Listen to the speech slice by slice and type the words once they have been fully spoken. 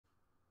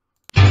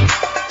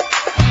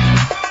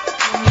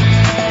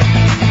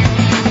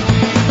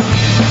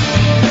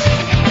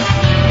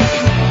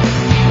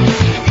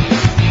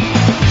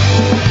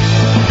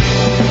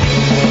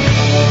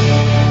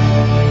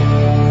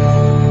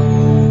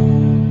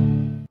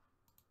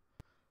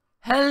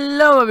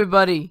Hello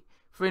everybody,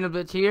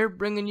 FreedomBlitz here,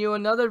 bringing you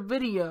another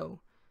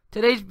video.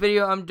 Today's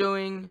video I'm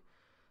doing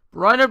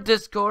Bride of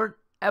Discord,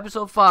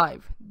 Episode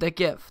 5, The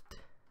Gift.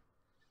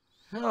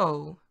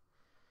 So,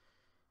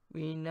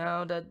 we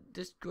know that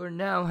Discord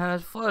now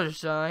has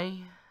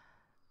Fluttershy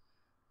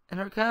in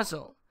her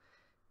castle.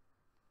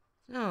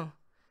 So,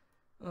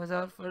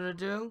 without further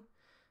ado,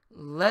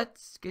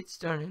 let's get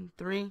started.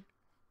 3,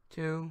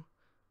 2,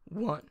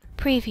 1.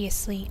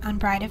 Previously on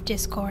Bride of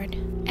Discord.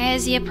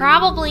 As you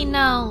probably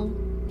know,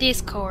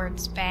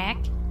 Discord's back.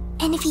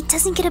 And if he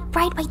doesn't get a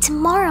bride by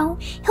tomorrow,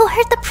 he'll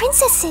hurt the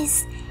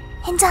princesses.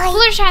 And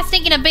Fluttershy's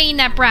thinking of being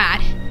that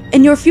bride.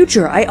 In your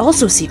future, I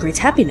also see great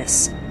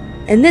happiness.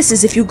 And this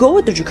is if you go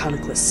with the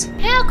Draconicus.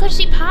 How could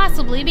she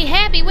possibly be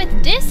happy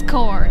with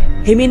Discord?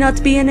 He may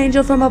not be an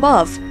angel from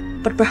above,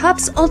 but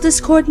perhaps all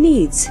Discord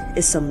needs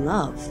is some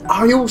love.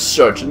 Are you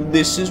certain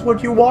this is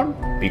what you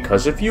want?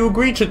 Because if you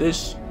agree to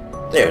this,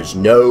 there's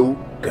no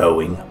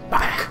going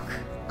back.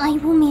 I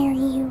will marry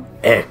you.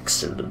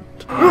 Excellent.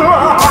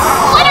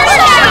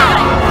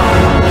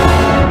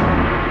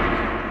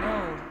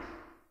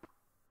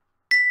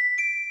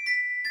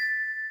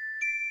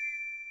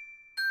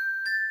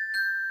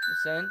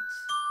 Descent.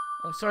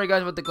 Oh, sorry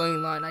guys about the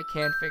glowing line. I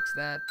can't fix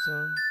that,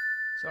 so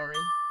sorry.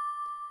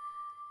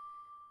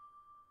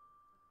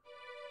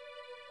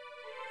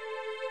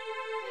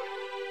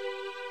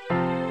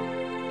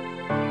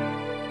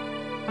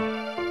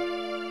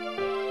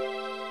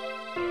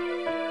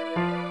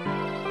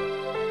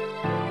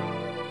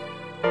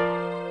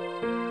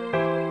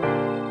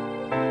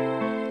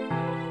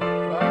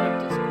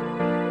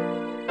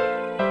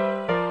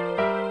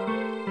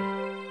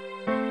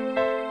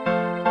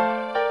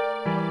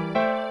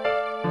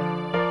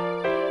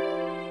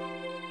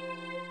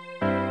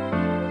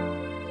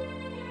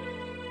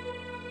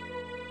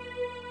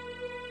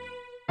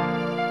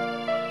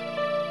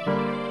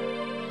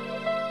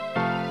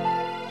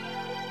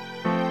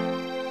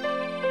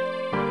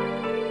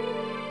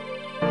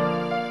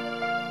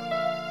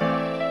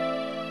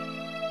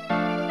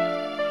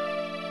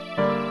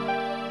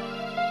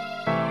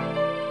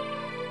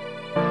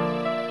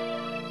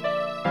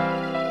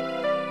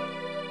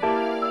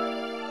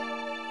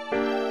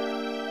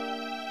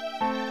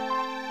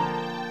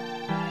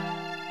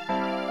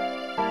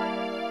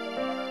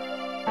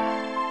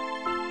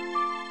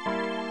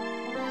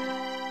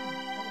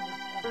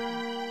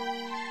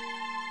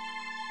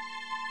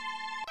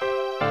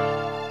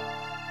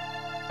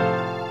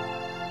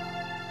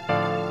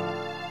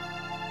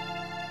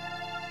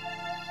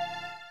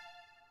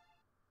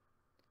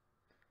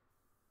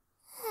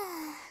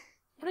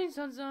 Morning,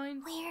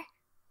 Sunshine.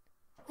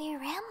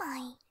 Where am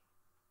I?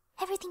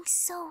 Everything's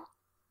so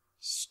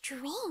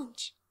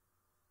strange.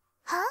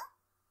 Huh?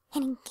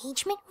 An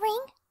engagement ring?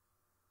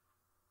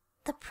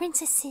 The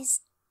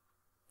princess's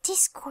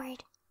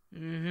Discord.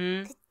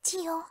 Mm-hmm. The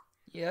deal.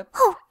 Yep.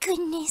 Oh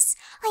goodness,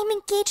 I'm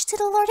engaged to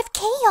the Lord of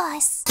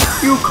Chaos.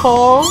 You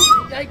call?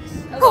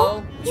 Yikes. Hello.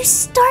 Oh, you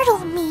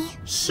startled me.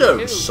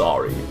 So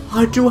sorry.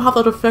 I do have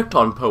that effect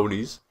on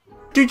ponies.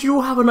 Did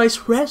you have a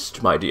nice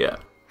rest, my dear?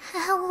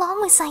 How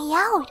long was I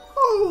out?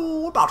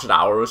 Oh, about an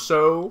hour or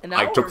so. An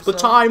I hour took or the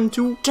so? time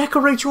to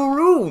decorate your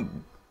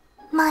room.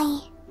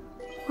 My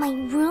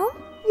room?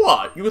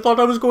 What, you thought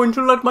I was going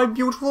to let my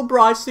beautiful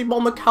bride sleep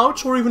on the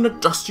couch or even a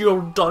dusty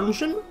old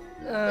dungeon?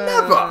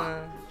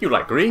 Never. You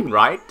like green,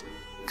 right?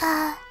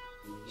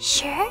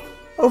 Sure?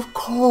 Of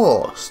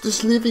course.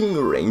 This living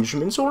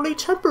arrangement's only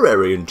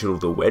temporary until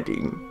the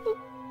wedding.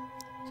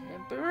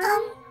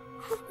 Temporary?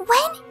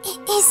 When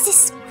is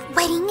this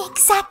wedding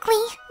exactly?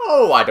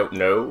 Oh, I don't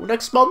know.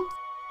 Next month?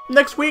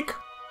 Next week?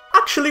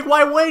 Actually,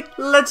 why wait?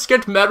 Let's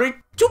get married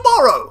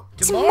tomorrow!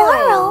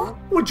 Tomorrow?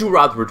 Would you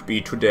rather it be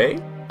today?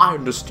 I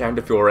understand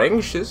if you're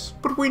anxious,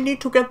 but we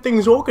need to get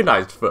things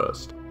organized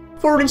first.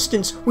 For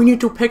instance, we need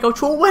to pick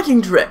out your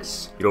wedding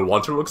dress. You'll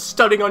want to look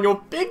stunning on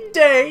your big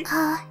day.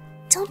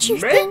 Don't you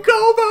think...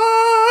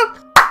 Makeover!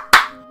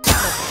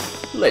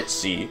 Let's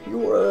see,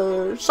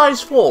 you're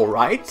size 4,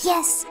 right?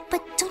 Yes,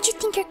 but don't you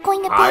think you're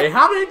going a bit... I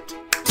have it!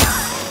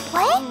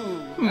 What?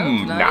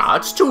 Nice. Nah,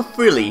 it's too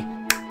frilly.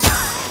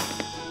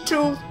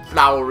 Too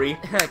flowery.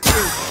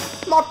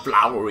 Cute. Not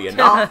flowery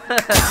enough.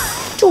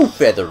 Too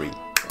feathery.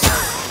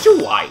 Too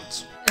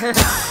white.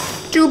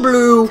 Too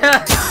blue.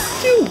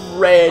 Too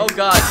red. Oh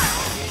god.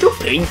 Too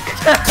pink.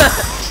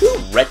 Too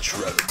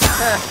retro.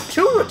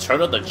 Too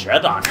Return of the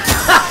Jedi.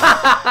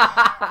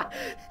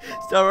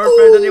 Star Wars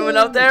friend, anyone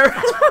out there?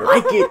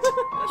 Like it.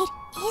 It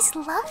is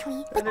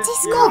lovely, but is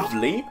Discord...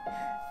 Lovely.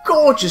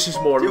 Gorgeous is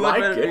more Do it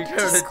like better, it.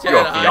 Return of the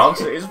Your Jedi.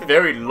 fiance is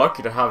very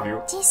lucky to have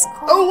you.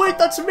 Discord... Oh wait,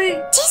 that's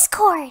me.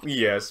 Discord!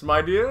 Yes,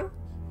 my dear.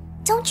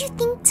 Don't you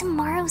think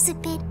tomorrow's a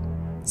bit...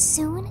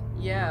 soon?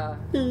 Yeah.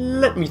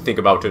 Let me think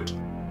about it.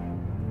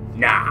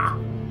 Nah.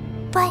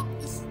 But,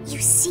 you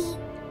see,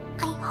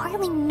 I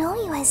hardly know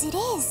you as it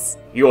is.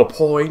 Your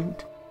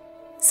point?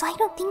 So I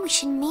don't think we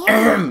should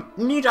marry.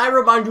 Need I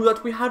remind you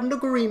that we had an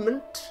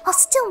agreement? I'll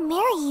still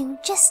marry you,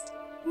 just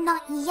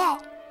not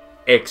yet.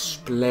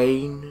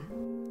 Explain.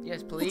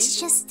 Yes, please. It's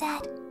just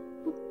that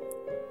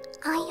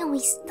I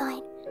always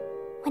thought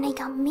when I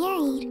got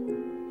married,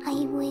 I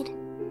would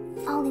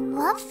fall in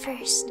love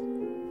first.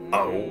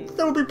 Oh,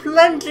 there'll be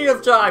plenty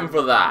of time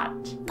for that.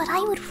 But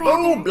I would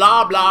Oh, rather...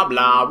 blah, blah,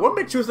 blah. What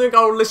makes you think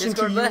I'll listen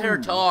Discord, to you? let her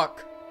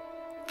talk.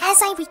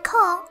 As I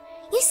recall,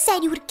 you said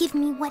you would give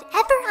me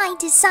whatever I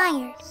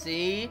desired.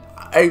 See?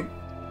 I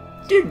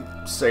did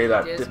say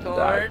that, didn't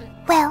I? Discord.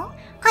 Well,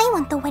 I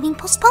want the wedding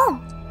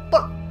postponed.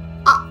 But,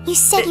 You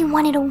said you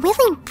wanted a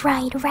willing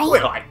bride, right?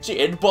 well, I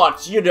did,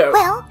 but, you know...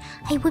 Well,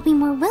 I would be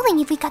more willing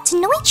if we got to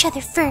know each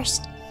other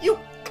first.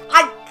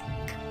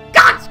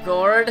 God,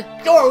 Discord.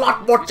 you're a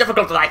lot more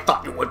difficult than I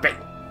thought you would be.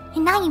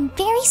 And I am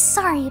very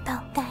sorry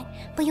about that,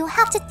 but you'll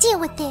have to deal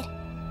with it.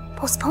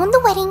 Postpone the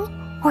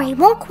wedding, or I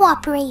won't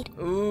cooperate.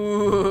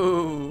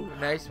 Ooh,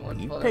 nice one.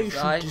 Be Full patient,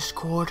 side.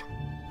 Discord.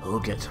 We'll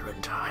get there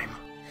in time.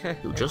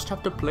 You just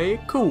have to play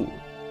it cool.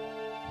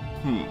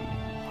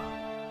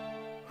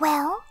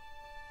 Well,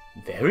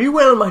 Very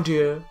well, my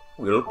dear.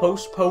 We'll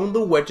postpone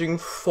the wedding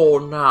for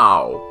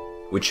now.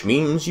 Which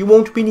means you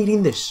won't be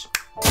needing this.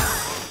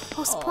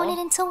 postpone it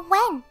until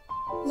when?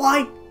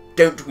 Why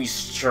don't we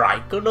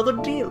strike another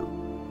deal?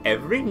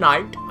 Every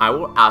night I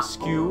will ask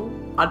you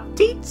a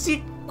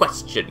teensy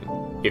question.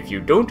 If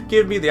you don't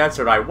give me the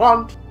answer I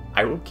want,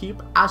 I will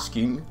keep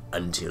asking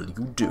until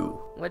you do.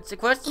 What's the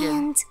question?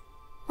 And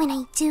when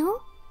I do,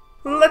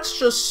 Let's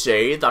just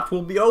say that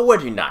will be our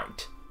wedding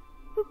night.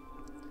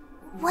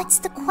 what's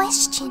the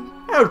question?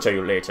 I'll tell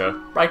you later.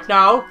 Right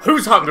now,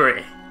 who's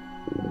hungry?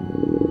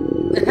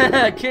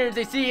 Karen,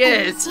 they see I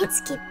is. did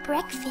skip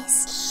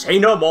breakfast. Say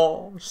no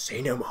more,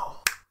 say no more.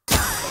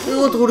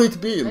 What would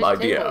it be, my Nice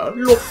dear? table.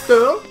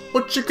 Lobster?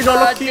 Or chicken a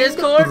la king?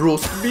 Discord?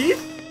 Roast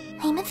beef?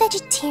 I'm a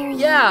vegetarian.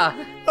 Yeah.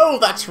 Oh,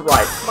 that's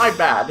right, my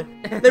bad.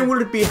 Then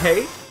will it be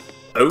hay?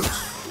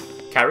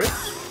 Oats?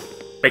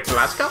 Carrots? Baked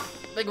Alaska?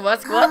 Like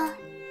what? Uh, What?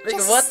 Like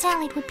just what?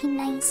 salad would be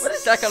nice. What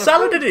is that kind of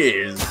Salad food? it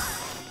is.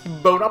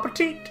 Bon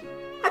appetit.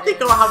 I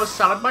think I'll have a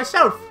salad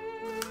myself.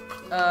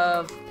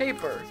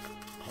 Paper.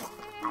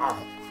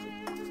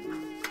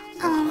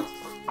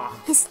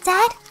 Is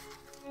that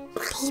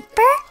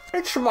paper?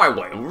 It's my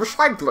way of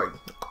recycling.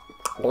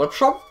 Want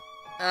some?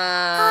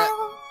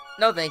 I'll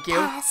No, thank you.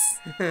 pass.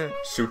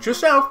 Suit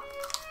yourself.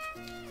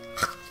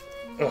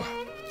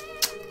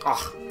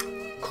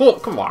 Cool,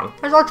 come on.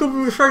 I thought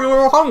you said you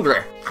were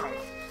hungry.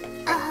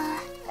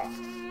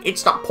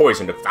 It's not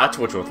poison if that's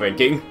what you're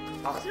thinking.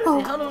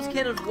 Seriously, how those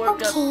candles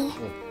work up? Okay,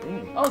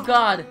 Oh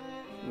God!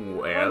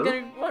 Well,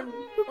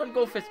 Run,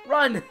 go fist,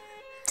 run!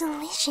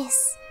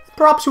 delicious.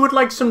 perhaps you would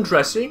like some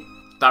dressing?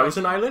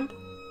 Thousand Island?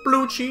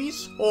 Blue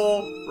cheese?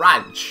 Or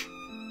ranch?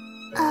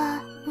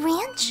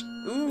 Ranch?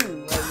 Ooh,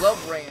 I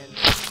love ranch.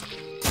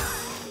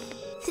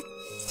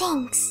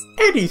 Thanks.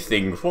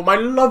 Anything for my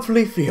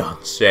lovely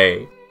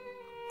fiancé.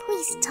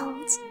 Please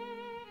don't.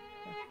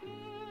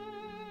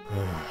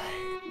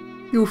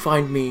 You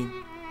find me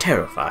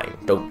terrifying,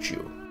 don't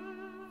you?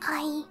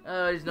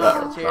 He's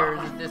not the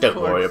chair. He's Don't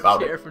worry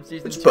about chair it. From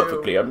season It's 2.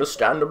 perfectly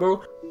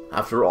understandable.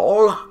 After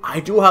all, I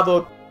do have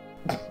a,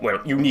 well,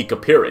 unique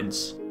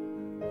appearance.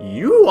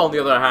 You, on the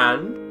other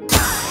hand,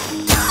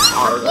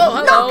 are a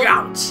Hello.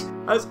 knockout!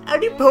 Has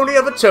any pony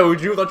ever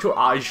told you that your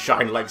eyes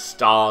shine like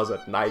stars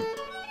at night?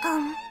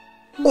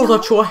 Or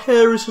that your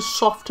hair is as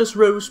soft as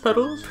rose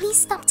petals? Please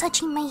stop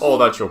touching my Or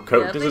hair. that your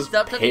coat Yeah, is please as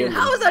stop touching. pale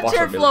How as is that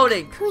chair buttermilk?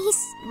 floating?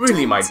 Please.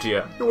 Really, don't. my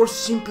dear, you're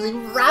simply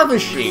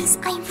ravishing. Please,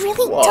 I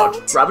really What?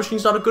 don't.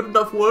 Ravishing's not a good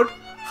enough word?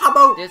 How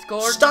about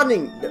Discord?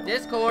 stunning?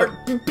 Discord.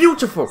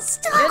 Beautiful.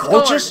 Stop.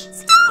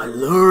 Gorgeous.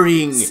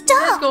 Alluring.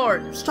 Stop.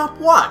 Discord. Stop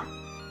what?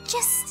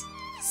 Just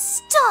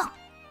stop.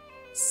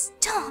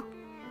 Stop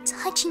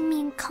touching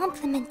me and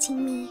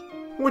complimenting me.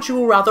 Would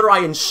you rather I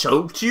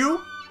insult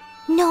you?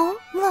 No,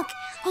 look,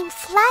 I'm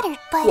flattered,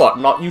 but What,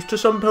 not used to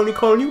some pony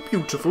calling you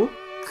beautiful?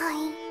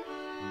 I...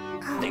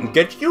 Then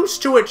get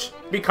used to it,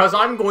 because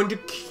I'm going to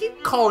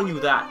keep calling you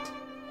that.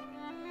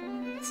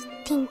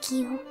 Thank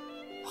you.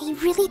 I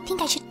really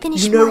think I should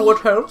finish You know my...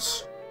 what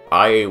else?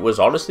 I was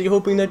honestly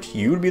hoping that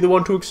you'd be the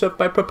one to accept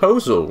my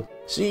proposal.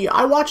 See,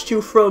 I watched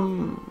you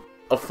from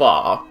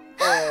afar,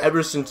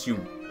 ever since you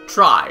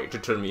tried to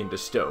turn me into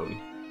stone.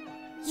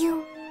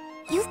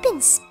 You've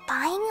been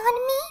spying on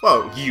me?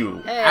 Well,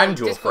 you Hey, and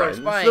your Discord's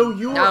friends, fine. though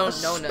you No, are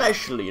no.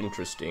 especially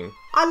interesting.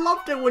 I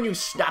loved it when you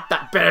snapped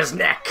that bear's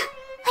neck.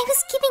 I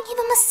was giving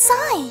him a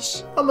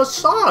massage. A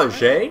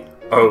massage, eh?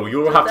 Oh,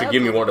 you'll have to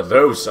give me one of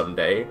those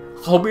someday.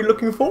 I'll be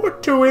looking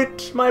forward to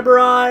it, my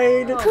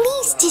bride.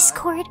 Please,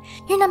 Discord,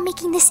 you're not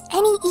making this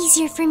any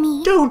easier for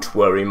me. Don't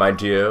worry, my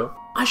dear.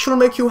 I shall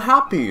make you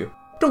happy.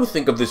 Don't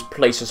think of this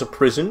place as a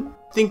prison.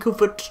 Think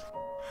of it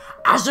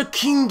as a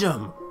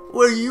kingdom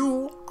where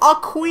you are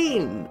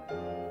queen.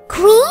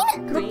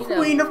 Queen? The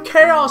queen of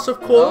chaos, of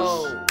course.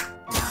 Oh.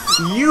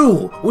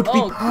 You would be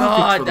Oh, perfect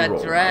God, for the that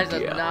role, dress my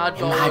is dear. not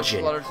going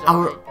Imagine to flutter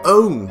our something.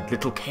 own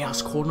little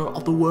chaos corner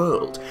of the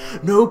world.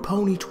 No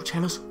pony to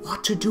tell us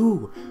what to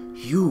do.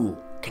 You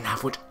can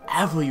have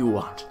whatever you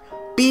want,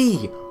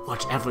 be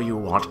whatever you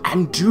want,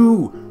 and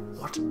do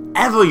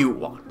whatever you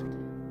want.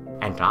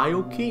 And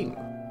I'll, king,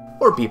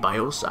 will be by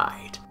your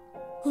side.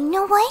 You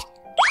know what?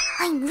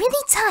 I'm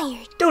really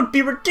tired. Don't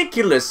be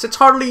ridiculous, it's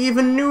hardly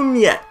even noon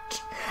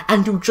yet.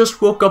 And you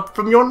just woke up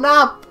from your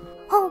nap.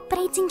 Oh, but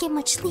I didn't get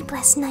much sleep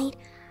last night.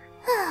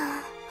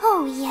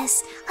 Oh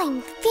yes,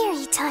 I'm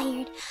very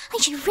tired. I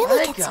should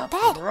really get to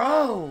bed.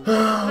 Bro.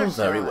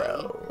 Very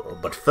well.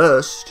 But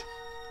first,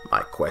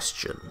 my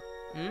question.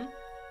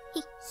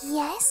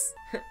 Yes?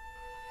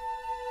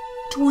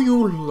 Do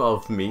you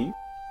love me?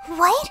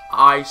 What?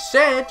 I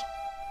said,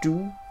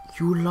 do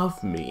you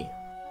love me?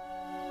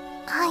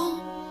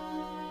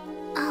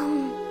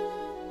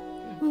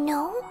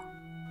 No?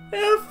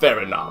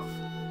 Fair enough.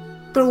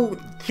 Though,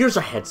 here's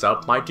a heads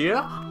up, my dear.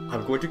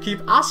 I'm going to keep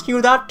asking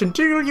you that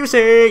until you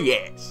say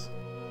yes.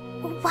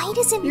 Why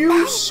does it You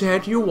matter?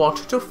 said you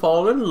wanted to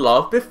fall in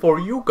love before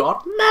you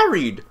got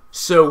married.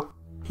 So,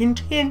 hint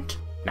hint.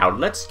 Now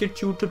let's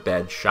get you to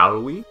bed,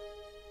 shall we?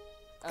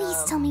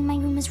 Please tell me my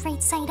room is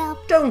right side up.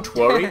 Don't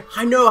worry.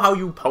 I know how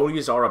you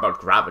ponies are about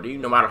gravity,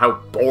 no matter how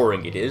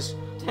boring it is.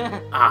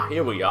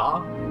 Here we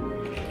are.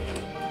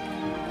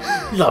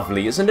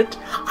 Lovely, isn't it?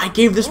 I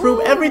gave this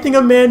room everything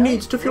a man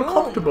needs to feel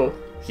comfortable.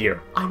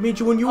 Here, I made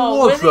you a new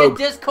wardrobe.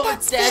 Discord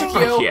That's statue.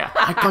 very- Right here,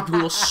 I got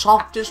you the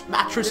softest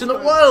mattress in the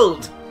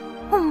world.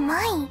 Oh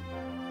my.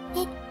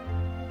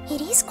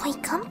 It is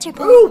quite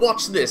comfortable. Ooh,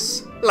 watch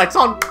this. Lights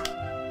on.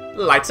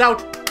 Lights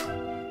out.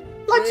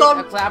 Lights A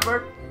on.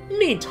 clapper.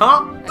 Neat,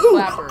 huh? Ooh,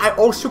 clapper. I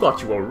also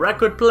got you a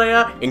record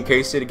player in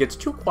case it gets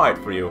too quiet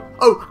for you.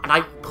 Oh, and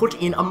I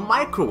put in a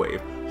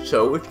microwave.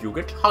 So if you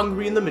get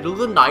hungry in the middle of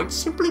the night,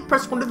 simply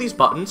press one of these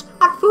buttons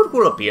and food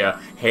will appear.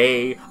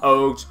 Hay,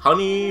 oats,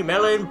 honey,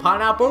 melon,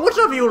 pineapple,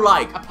 whatever you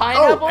like. A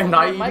pineapple Oh, and in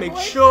I the made microwave?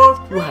 sure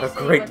you had a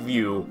great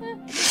view.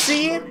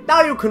 See?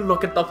 Now you can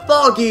look at the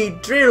foggy,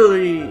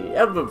 drilly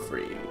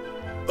Everfree.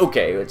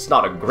 Okay, it's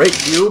not a great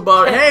view,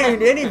 but hey,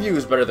 any view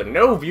is better than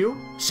no view.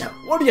 So,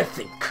 what do you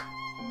think?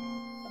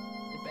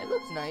 The bed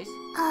looks nice.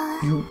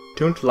 You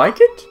don't like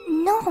it?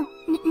 No,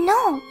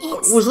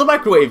 it's... Was the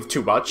microwave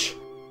too much?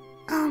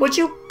 Would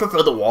you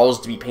prefer the walls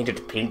to be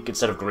painted pink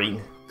instead of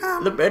green?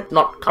 The bed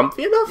not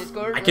comfy enough?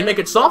 Discord, I can make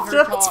it let her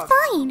softer. talk. It's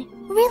fine.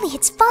 Really,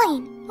 it's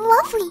fine.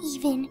 Lovely,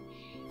 even.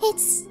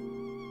 It's...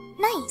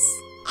 nice.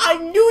 I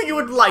knew you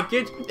would like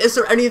it. Is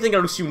there anything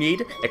else you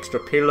need? Extra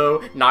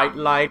pillow,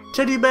 nightlight,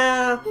 teddy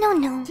bear?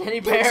 No.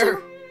 Teddy thank bear.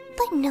 you,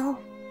 but no.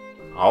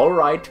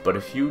 Alright, but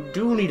if you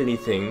do need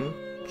anything,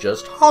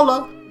 just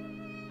holla.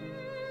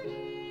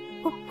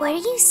 What are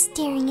you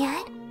staring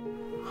at?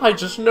 I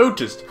just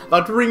noticed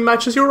that ring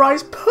matches your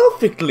eyes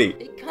perfectly.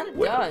 It kind of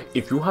Well, does.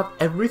 if you have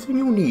everything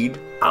you need,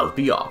 I'll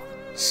be off.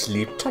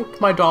 Sleep tight,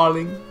 my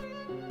darling.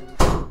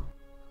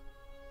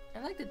 I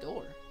like the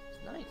door. It's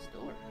a nice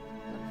door.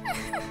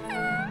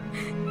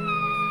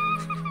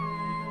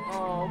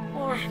 Oh,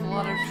 poor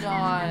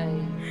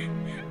Fluttershy.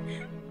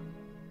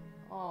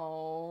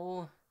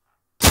 Oh.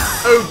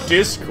 Oh,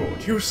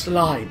 Discord, you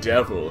sly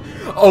devil.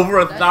 Over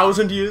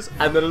 1,000 years,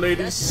 and the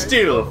ladies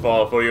still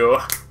fall for you.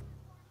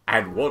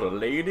 And what a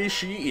lady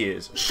she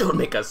is. She'll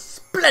make a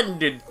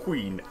splendid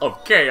queen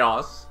of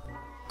chaos.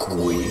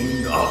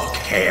 Queen of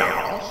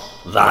Chaos?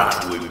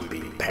 That would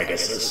be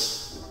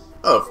Pegasus.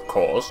 Of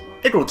course,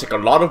 it will take a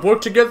lot of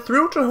work to get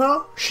through to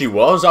her. She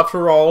was,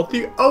 after all,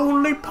 the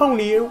only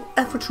pony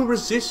ever to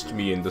resist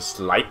me in the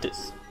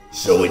slightest.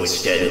 So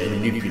instead of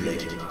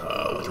manipulating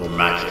her with your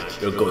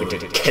magic, you're going to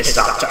kiss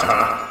up to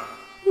her?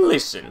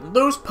 Listen,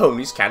 those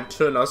ponies can't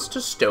turn us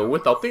to stone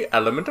without the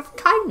element of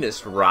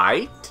kindness,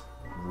 right?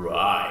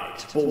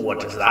 Right, but what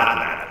does that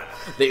matter?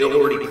 They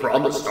already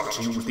promised not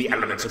to use the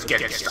elements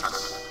against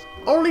us.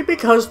 Only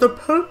because the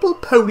purple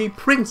pony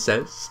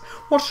princess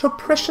wants her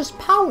precious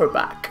power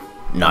back.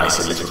 Nice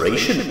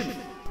alliteration.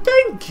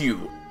 Thank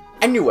you!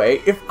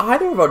 Anyway, if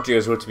either of our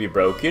deals were to be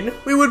broken,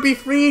 we would be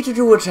free to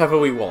do whatever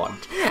we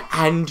want.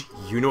 And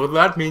you know what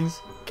that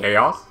means.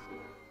 Chaos.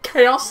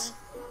 Chaos.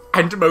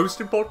 And most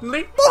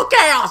importantly, more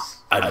chaos!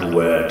 And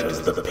where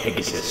does the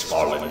Pegasus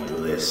fall into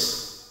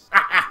this?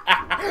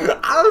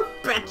 I'll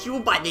bet you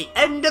by the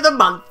end of the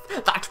month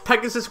that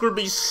Pegasus will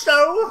be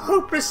so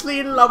hopelessly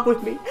in love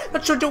with me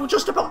that she'll do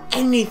just about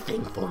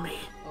anything for me.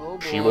 Oh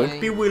boy. She won't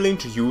be willing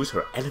to use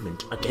her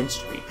element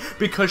against me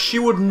because she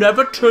would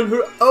never turn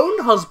her own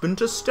husband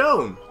to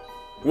stone.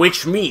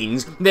 Which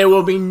means there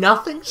will be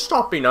nothing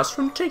stopping us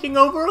from taking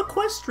over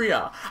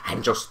Equestria.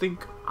 And just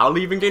think, I'll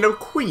even gain a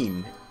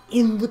queen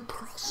in the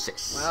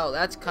process. Wow,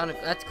 that's clever.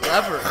 That's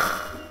kind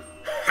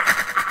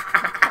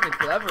of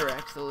clever,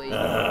 actually.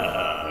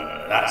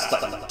 That's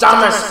the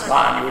dumbest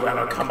plan you've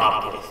ever come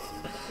up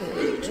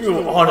with. Do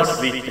you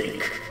honestly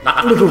think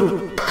that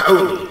little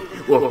pony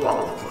will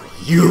fall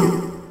for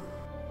you?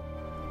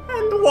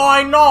 And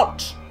why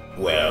not?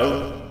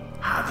 Well,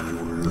 have you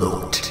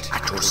looked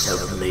at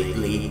yourself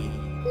lately?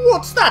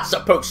 What's that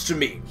supposed to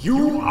mean?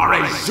 You are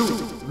a zoo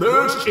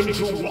merged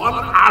into one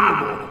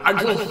animal, and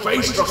your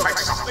face looks like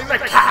something the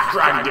cat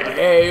dragged in.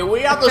 Hey,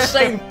 we have the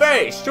same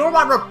face. You're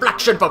my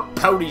reflection for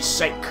pony's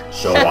sake.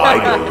 So I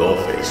know your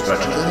face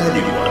better than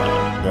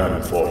anyone,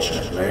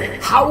 unfortunately.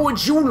 How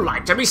would you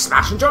like to be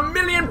smashed into a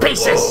million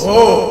pieces?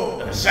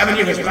 Oh, 7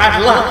 years of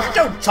bad luck.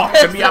 Don't talk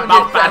to me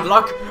about bad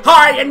luck.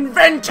 I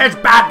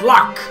invented bad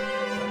luck.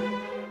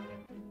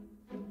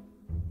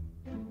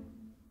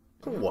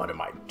 What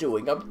am I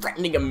doing? I'm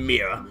threatening a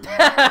mirror.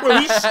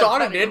 Well, he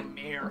started it.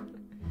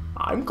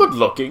 I'm good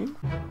looking.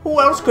 Who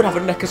else could have a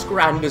neck as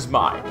grand as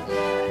mine?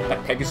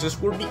 That Pegasus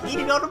will be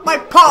eating out of my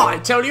paw, I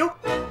tell you.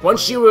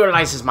 Once she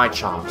realizes my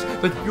charms,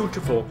 the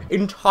beautiful,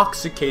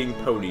 intoxicating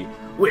pony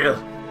will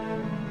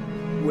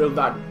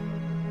that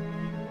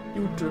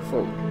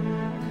beautiful...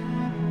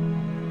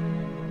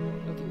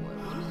 Okay, when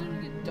does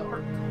it get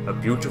dark? A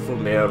beautiful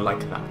mare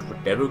like that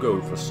would never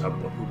go for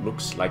someone who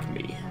looks like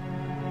me.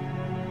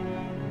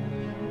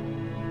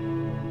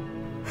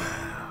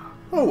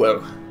 Oh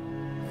well,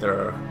 there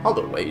are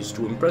other ways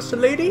to impress a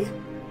lady.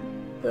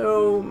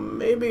 Though,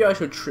 maybe I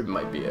should trim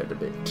my beard a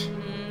bit.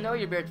 No,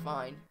 your beard's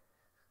fine.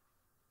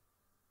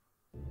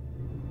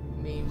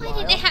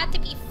 Why did it have to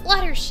be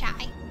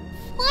Fluttershy?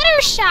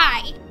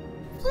 Fluttershy!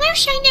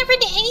 Fluttershy never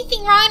did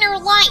anything wrong in her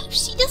life.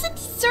 She doesn't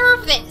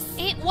deserve this.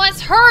 It was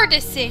her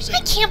decision.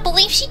 I can't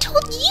believe she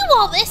told you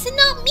all this and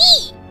not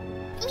me.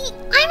 I mean,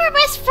 I'm her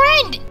best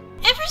friend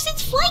ever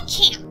since flight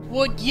camp.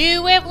 Would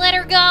you have let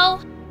her go?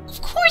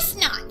 Of course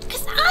not,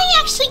 because I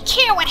actually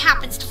care what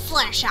happens to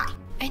Fluttershy.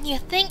 And you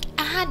think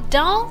I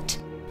don't?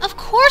 Of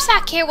course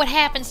I care what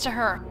happens to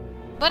her.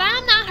 But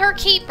I'm not her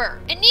keeper,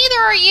 and neither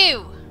are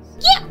you.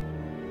 Yeah,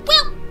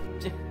 well,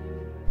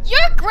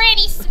 your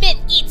Granny Smith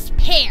eats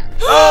pears.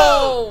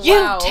 Oh, You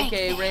wow, take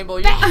okay, that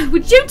Rainbow.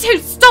 Would you two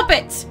stop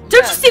it?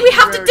 Don't you see we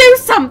have to do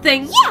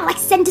something? Yeah, like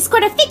send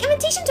Discord a fake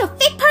invitation to a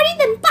fake party,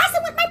 then blast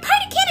it with my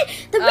party cannon.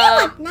 The real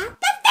one, not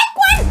the fake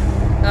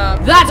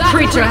one. That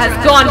creature has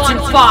gone too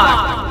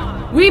far.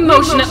 We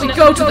motion that we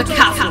go to the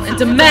castle and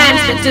demand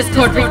that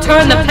Discord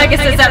return the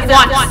Pegasus at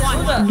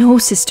once. No,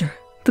 sister.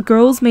 The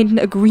girls made an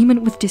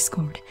agreement with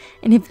Discord,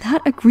 and if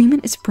that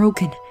agreement is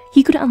broken,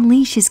 he could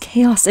unleash his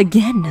chaos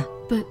again.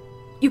 But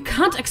you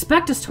can't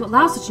expect us to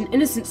allow such an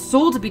innocent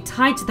soul to be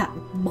tied to that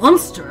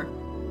monster.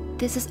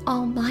 This is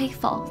all my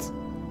fault.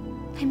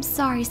 I'm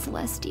sorry,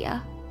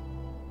 Celestia.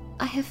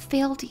 I have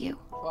failed you.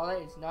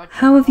 Twilight, it's not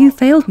How have you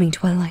failed me,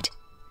 Twilight?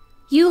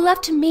 You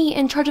left me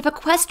in charge of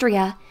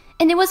Equestria,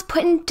 and it was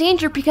put in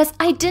danger because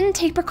I didn't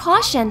take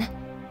precaution.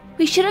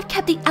 We should have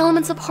kept the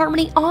elements of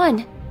harmony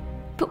on,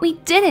 but we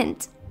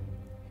didn't.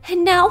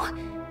 And now,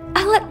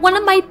 I let one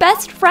of my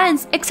best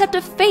friends accept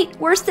a fate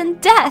worse than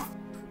death.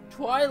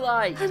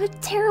 Twilight. I'm a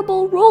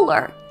terrible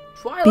ruler.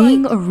 Twilight.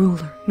 Being a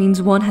ruler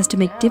means one has to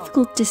make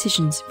difficult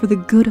decisions for the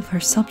good of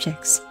her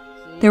subjects.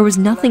 There was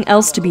nothing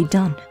else to be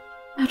done.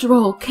 After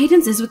all,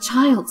 Cadence is with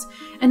child,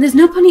 and there's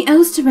nobody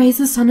else to raise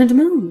the sun and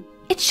moon.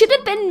 It should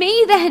have been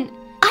me then.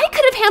 I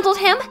could have handled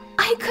him.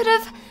 I could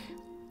have...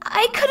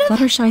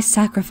 Fluttershy's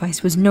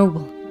sacrifice was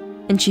noble,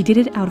 and she did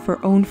it out of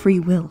her own free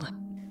will. But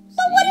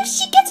what if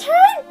she gets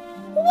hurt?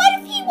 What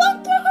if he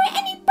won't throw her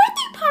any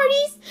birthday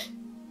parties?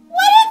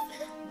 What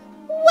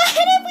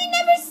if we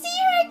never see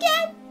her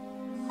again?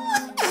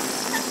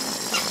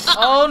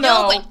 Oh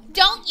no. But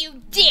don't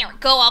you dare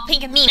go all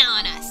pink and mean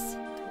on us.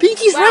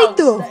 Pinky's right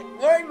though.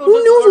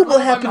 Who knows what will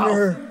happen to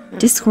her?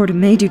 Discord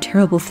may do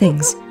terrible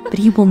things, but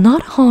he will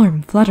not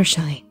harm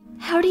Fluttershy.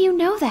 How do you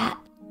know that?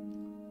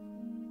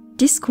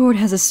 Discord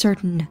has a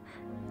certain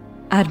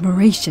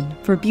admiration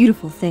for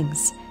beautiful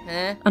things.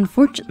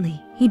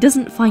 Unfortunately, he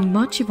doesn't find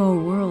much of our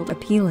world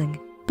appealing,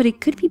 but it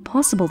could be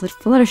possible that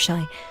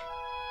Fluttershy...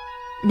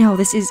 No,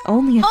 this is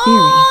only a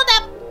theory.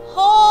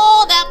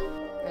 Hold up.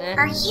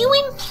 Are you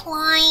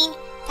implying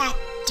that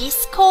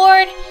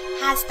Discord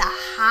has the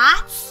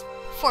hots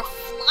for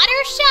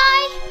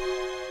Fluttershy?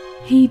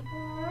 He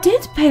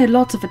did pay a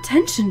lot of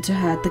attention to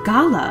her at the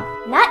gala.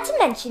 Not to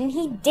mention,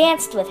 he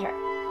danced with her.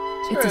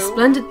 It's a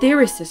splendid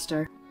theory,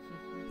 sister.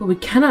 But we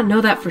cannot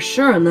know that for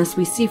sure unless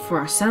we see for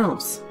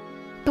ourselves.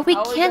 But we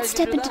can't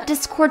step into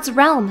Discord's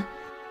realm.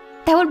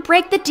 That would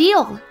break the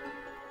deal.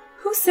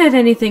 Who said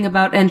anything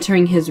about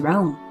entering his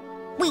realm?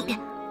 Wait,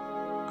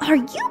 are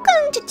you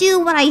going to do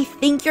what I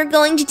think you're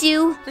going to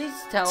do? Please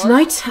tell us.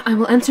 Tonight, I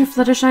will enter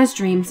Fluttershy's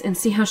dreams and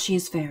see how she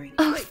is faring.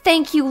 Oh,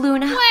 thank you,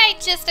 Luna. Wait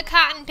just a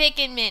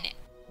cotton-picking minute.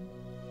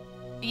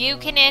 You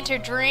can enter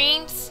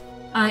dreams?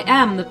 I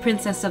am the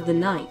princess of the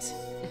night.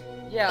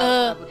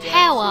 Yeah.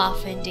 How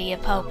often do you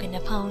poke into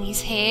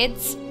ponies'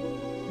 heads?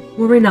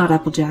 Worry not,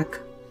 Applejack.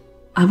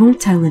 I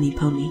won't tell any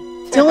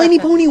pony. Tell any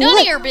pony None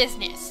what? of your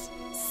business.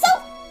 So,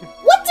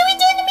 what do we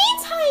do in the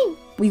meantime?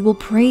 We will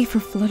pray for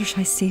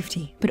Fluttershy's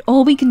safety, but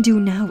all we can do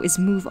now is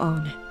move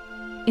on.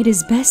 It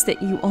is best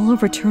that you all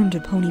return to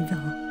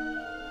Ponyville.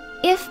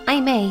 If I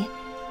may,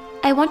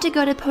 I want to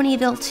go to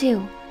Ponyville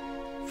too.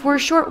 For a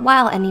short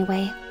while,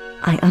 anyway.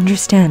 I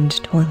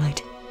understand,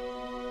 Twilight.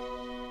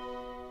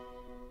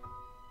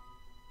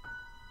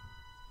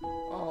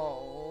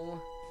 Oh.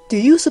 Do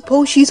you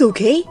suppose she's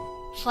okay?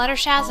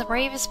 Fluttershy's the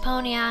bravest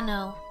pony I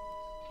know.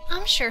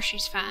 I'm sure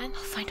she's fine.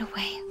 I'll find a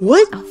way.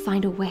 What? I'll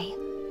find a way.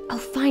 I'll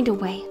find a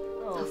way.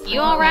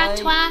 You alright,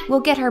 Twi? We'll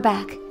get her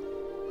back.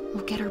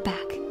 We'll get her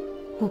back.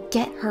 We'll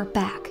get her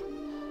back.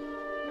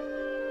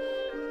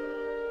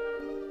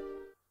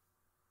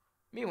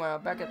 Meanwhile, Meanwhile,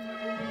 back at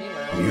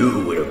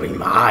You will be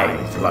mine,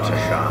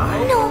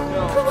 Fluttershy. No,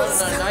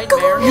 please, go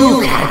away.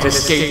 You can't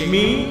escape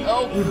me.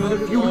 Even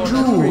if you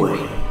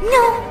do.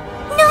 No.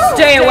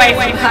 Stay away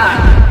from her,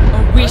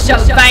 or we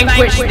shall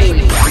vanquish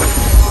thee.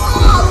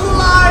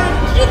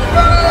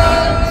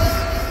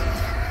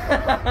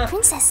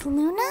 Princess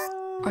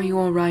Luna? Are you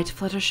alright,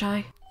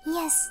 Fluttershy?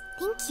 Yes,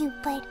 thank you,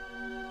 but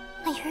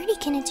I heard you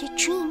can enter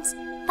dreams.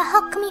 But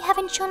how come you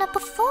haven't shown up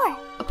before?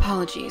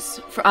 Apologies,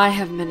 for I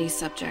have many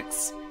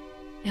subjects.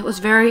 It was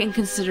very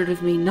inconsiderate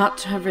of me not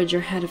to have rid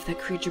your head of that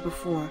creature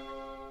before.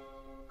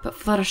 But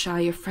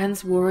Fluttershy, your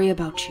friends worry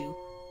about you.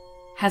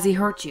 Has he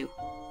hurt you?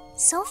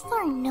 So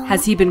far, no.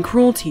 Has he been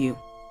cruel to you?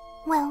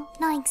 Well,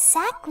 not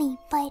exactly,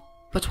 but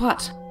But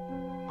what?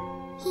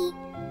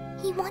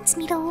 he wants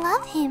me to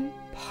love him.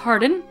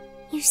 Pardon?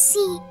 You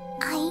see,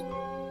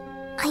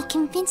 I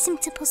convinced him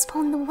to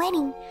postpone the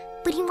wedding,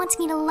 but he wants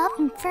me to love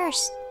him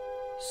first.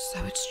 So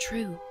it's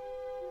true.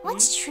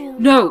 What's true?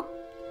 No!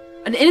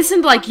 An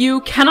innocent like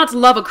you cannot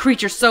love a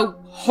creature so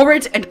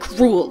horrid and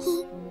cruel.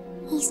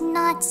 He's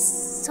not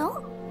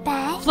so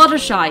bad.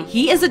 Fluttershy,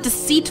 he is a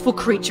deceitful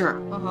creature.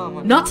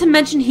 Not to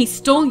mention he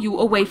stole you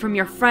away from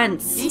your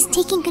friends. He's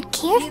taking good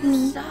care of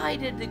me.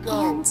 Decided to go.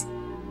 And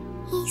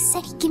he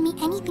said he'd give me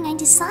anything I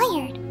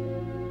desired.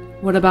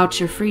 What about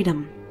your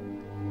freedom?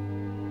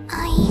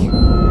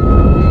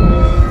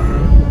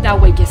 Thou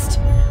wakest.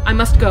 I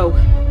must go.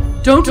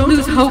 Don't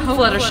lose hope,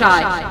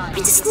 Fluttershy.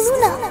 Princess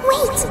Luna,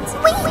 wait!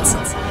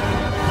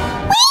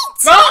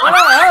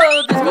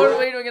 Oh, Discord,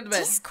 what are you doing in the bed?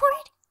 Discord?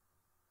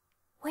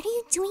 What are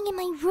you doing in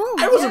my room?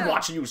 I wasn't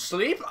watching you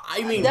sleep.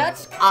 I mean,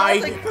 That's I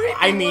like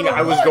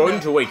was going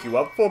to wake you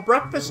up for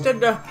breakfast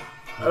and, or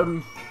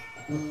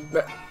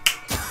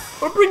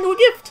bring you a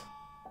gift.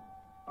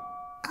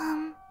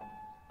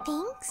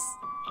 Thanks?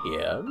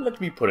 Yeah, let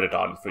me put it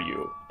on for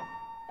you.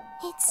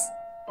 It's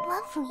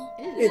lovely.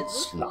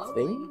 It's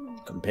nothing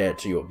compared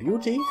to your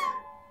beauty.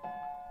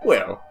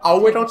 Well, I'll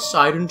wait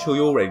outside until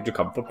you're ready to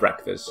come for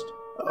breakfast.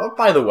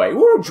 By the way,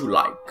 what would you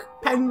like?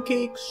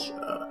 Pancakes,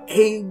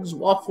 eggs,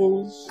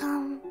 waffles?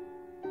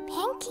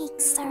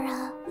 Pancakes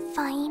are,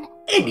 fine.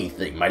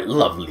 Anything my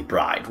lovely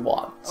bride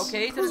wants.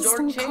 Okay, so the Please door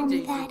don't call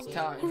me changing that. each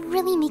time. It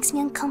really makes me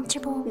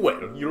uncomfortable.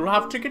 Well, you'll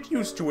have to get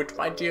used to it,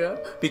 my dear,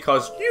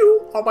 because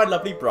you are my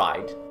lovely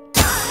bride.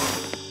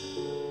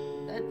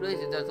 That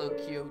really does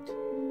look cute.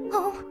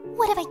 Oh,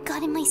 what have I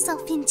gotten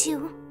myself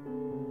into?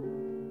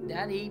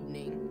 That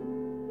evening.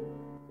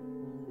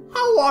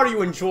 How are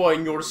you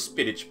enjoying your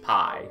spinach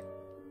pie?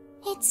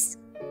 It's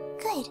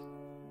good.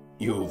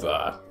 You've,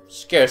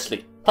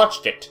 scarcely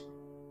touched it.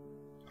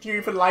 Do you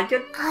even like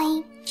it?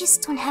 I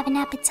just don't have an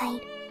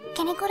appetite.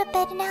 Can I go to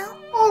bed now?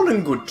 All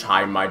in good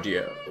time, my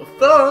dear.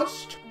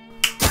 First,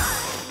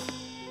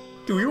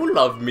 do you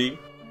love me?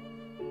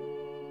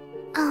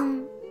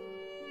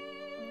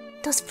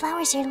 Those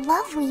flowers are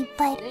lovely,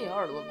 but... They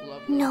are look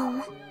lovely.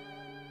 No.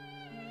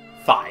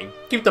 Fine.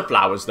 Keep the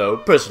flowers, though.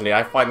 Personally,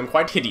 I find them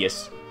quite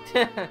hideous.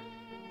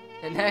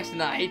 The next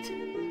night.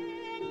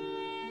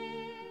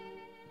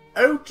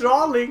 Oh,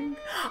 darling,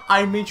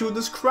 I made you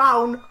this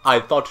crown.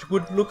 I thought it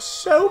would look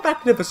so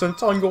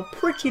magnificent on your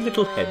pretty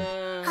little head.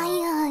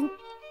 I,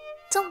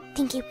 don't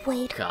think it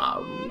would.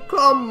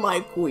 Come,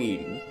 my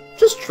queen.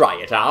 Just try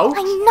it out.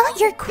 I'm not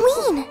your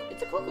queen!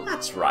 It's a cuckoo.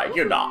 That's right,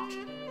 you're not.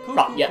 Cuckoo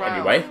Not yet, crown.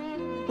 anyway.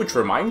 Which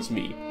reminds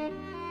me.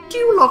 Do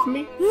you love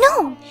me?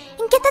 No!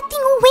 And get that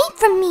thing away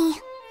from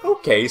me!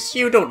 Okay, so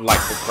you don't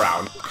like the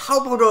crown. How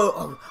about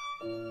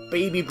a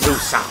baby blue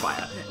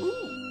sapphire?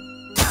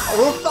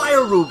 Or a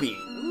fire ruby?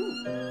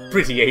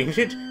 Pretty, ain't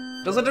it?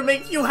 Doesn't it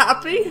make you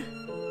happy?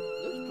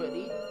 Looks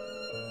pretty.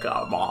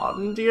 Come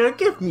on, dear,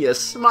 give me a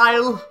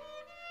smile.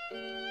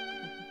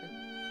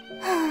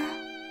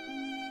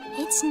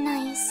 It's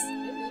nice.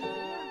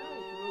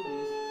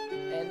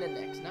 And the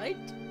next night?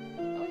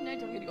 How many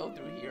nights are we gonna go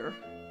through here?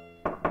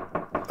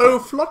 Oh,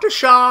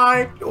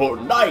 Fluttershy, your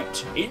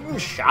knight in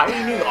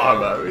shining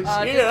armor is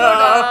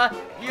here.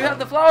 You have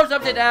the flowers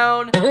upside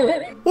down.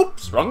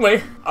 Oops, wrong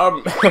way.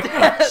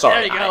 Sorry,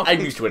 There you go. I'm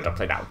used to it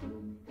upside down.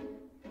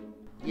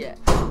 Yeah.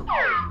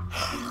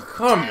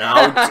 Come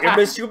now,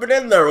 Timus, you've been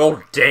in there all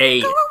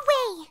day. Go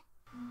away!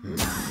 It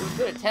was a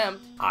good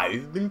attempt.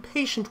 I've been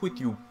patient with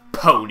you,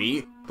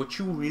 pony, but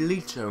you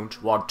really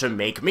don't want to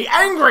make me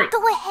angry.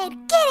 Go ahead,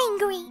 get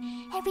angry!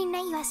 Every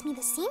night you ask me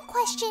the same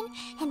question,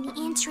 and the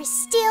answer is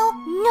still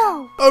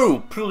no.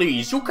 Oh,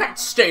 please, you can't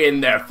stay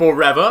in there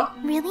forever.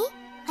 Really?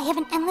 I have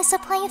an endless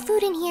supply of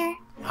food in here.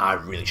 I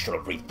really should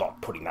have rethought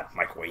putting that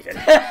microwave in.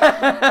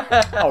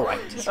 All right,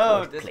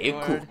 Discord, play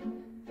it cool.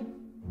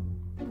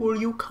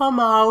 Will you come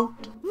out?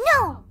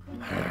 No!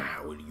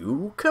 Will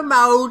you come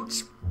out?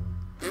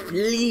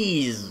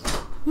 Please.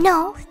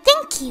 No,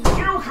 thank you. You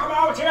come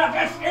out here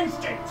this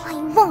instant! I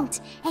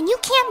won't, and you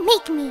can't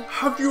make me.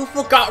 Have you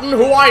forgotten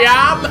who I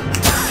am?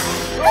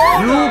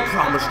 You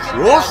promised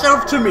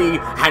yourself to me,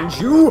 and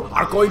you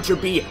are going to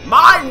be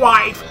my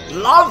wife,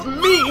 love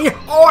me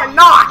or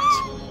not!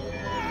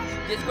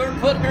 Discord,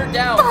 put her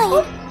down. Fine.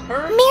 Put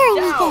her Marry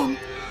down. me then.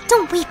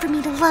 Don't wait for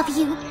me to love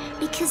you.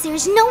 because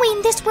there's no way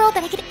in this world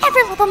that I could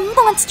ever love a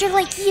monster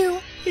like you.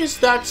 Is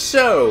that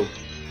so?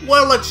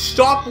 Well, let's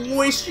stop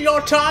wasting our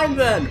time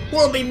then.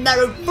 We'll be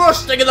married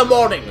first thing in the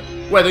morning,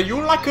 whether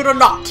you like it or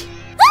not.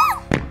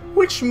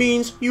 Which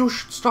means you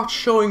should start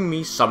showing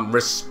me some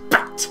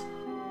respect.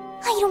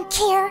 I don't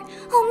care.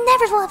 I'll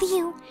never love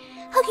you.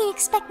 How can you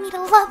expect me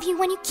to love you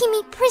when you keep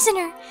me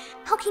prisoner?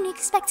 How can you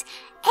expect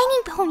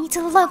any pony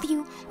to love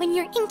you when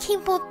you're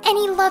incapable of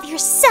any love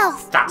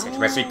yourself? That's it,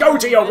 Missy. Go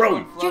to your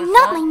room. You're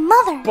not my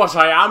mother. But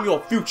I am your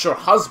future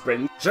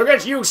husband, so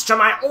get used to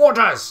my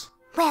orders.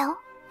 Well,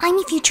 I'm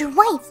your future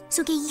wife,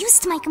 so get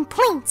used to my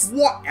complaints.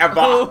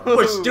 Whatever.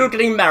 We're still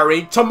getting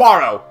married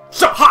tomorrow.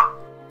 So ha!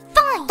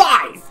 Fine.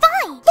 Fine.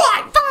 Fine.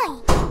 Fine.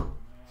 Fine.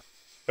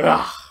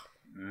 Ugh.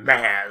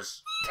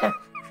 Mares.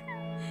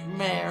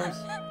 Mares.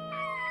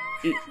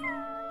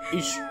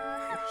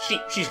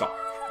 She's not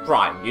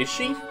crying, is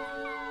she?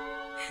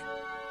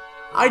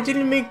 I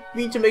didn't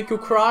mean to make you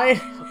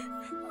cry.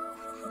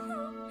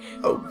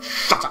 Oh,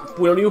 shut up,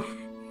 will you?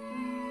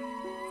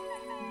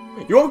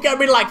 You won't get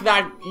me like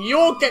that. You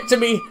won't get to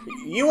me.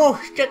 You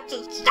won't get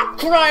to stop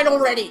crying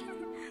already.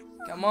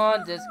 Come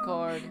on,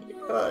 Discord.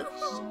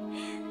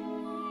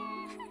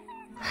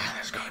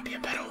 There's gotta be a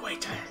better way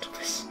to handle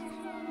this.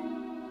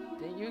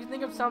 You can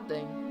think of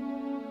something.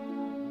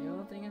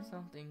 You'll think of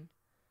something.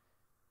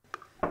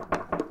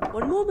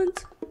 One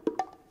moment.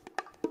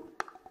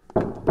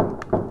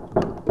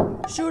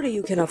 Surely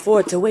you can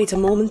afford to wait a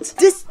moment.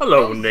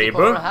 Hello,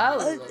 neighbor.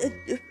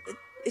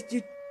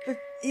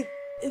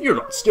 You're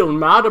not still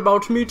mad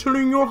about me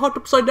turning your heart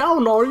upside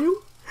down, are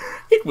you?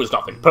 It was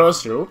nothing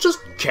personal, just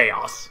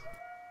chaos.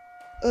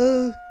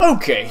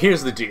 Okay,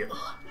 here's the deal.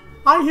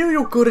 I hear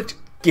you're good at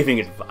giving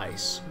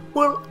advice.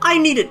 Well, I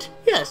need it.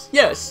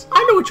 Yes,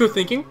 I know what you're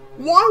thinking.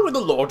 Why would the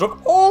Lord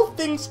of all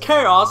things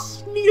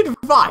chaos need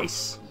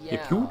advice? Yeah.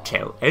 If you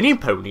tell any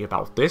pony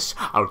about this,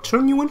 I'll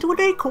turn you into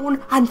an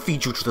acorn and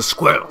feed you to the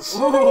squirrels.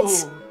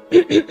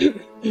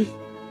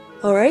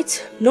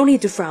 Alright, no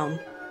need to frown.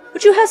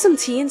 Would you have some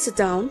tea and sit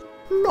down?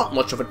 Not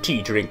much of a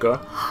tea drinker.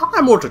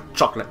 I'm more to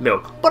chocolate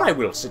milk, but I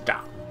will sit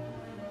down.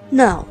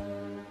 Now,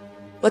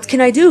 what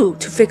can I do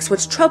to fix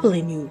what's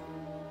troubling you?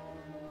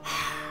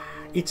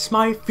 It's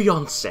my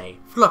fiancée,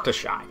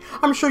 Fluttershy.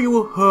 I'm sure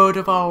you heard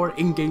of our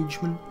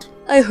engagement.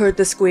 I heard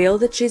the squeal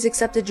that she's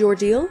accepted your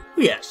deal.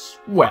 Yes,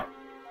 well,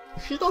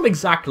 she's not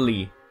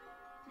exactly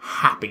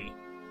happy.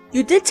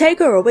 You did take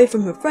her away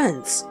from her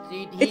friends.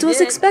 It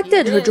was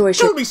expected her joy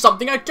should— Tell me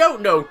something I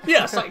don't know.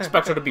 Yes, I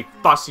expect her to be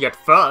fussy at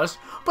first,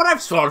 but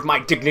I've swallowed my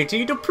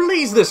dignity to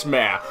please this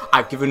mare.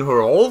 I've given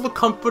her all the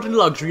comfort and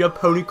luxury a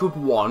pony could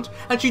want,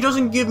 and she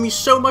doesn't give me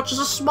so much as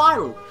a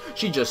smile.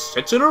 She just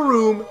sits in her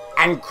room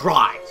and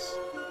cries.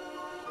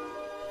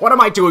 What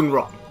am I doing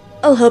wrong?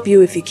 I'll help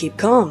you if you keep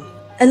calm,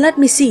 and let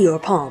me see your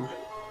palm.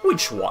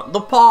 Which one,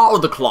 the paw or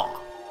the claw?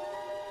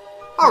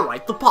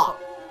 Alright, the paw.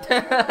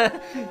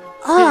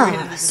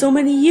 Ah, so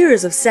many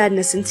years of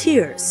sadness and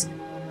tears.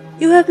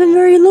 You have been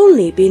very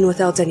lonely being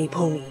without any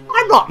pony.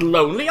 I'm not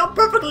lonely, I'm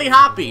perfectly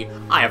happy.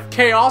 I have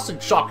chaos and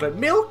chocolate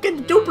milk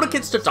and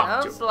duplicates to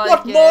talk to.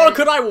 What more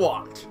could I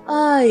want?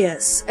 Ah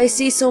yes, I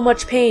see so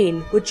much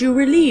pain, which you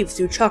relieve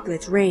through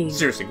chocolate rain.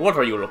 Seriously, what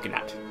are you looking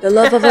at? The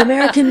love of a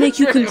mare can make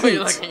you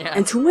complete,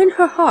 and to win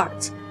her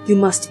heart, you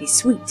must be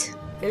sweet.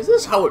 Is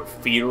this how it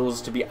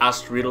feels to be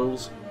asked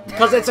riddles?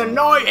 Because it's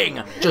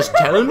annoying! Just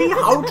tell me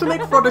how to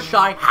make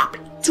Fluttershy happy.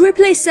 To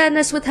replace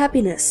sadness with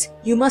happiness,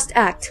 you must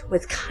act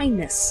with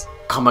kindness.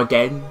 Come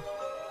again?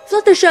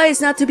 Fluttershy is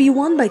not to be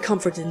won by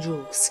comfort and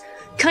jewels.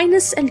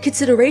 Kindness and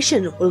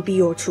consideration will be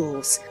your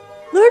tools.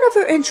 Learn of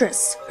her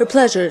interests, her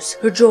pleasures,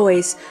 her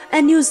joys,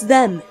 and use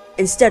them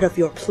instead of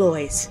your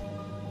ploys.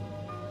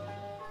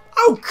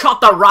 Oh,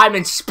 cut the rhyme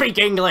and speak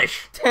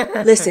English!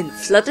 Listen,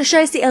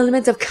 Fluttershy is the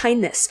element of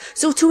kindness,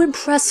 so to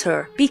impress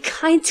her, be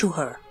kind to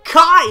her.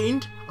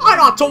 Kind? I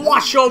ought to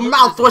wash your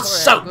mouth with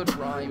soap!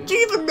 Do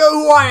you even know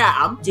who I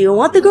am? Do you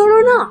want the girl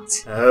or not?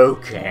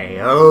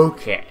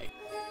 Okay.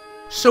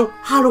 So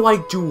how do I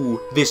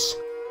do this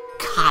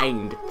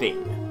kind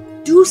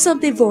thing? Do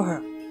something for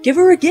her. Give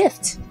her a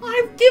gift.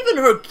 I've given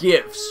her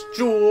gifts.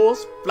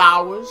 Jewels,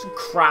 flowers, a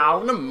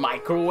crown, a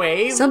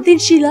microwave. Something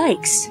she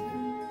likes.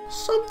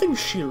 Something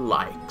she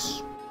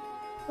likes.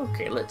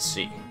 Okay, let's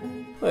see.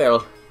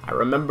 Well, I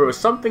remember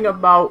something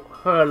about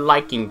her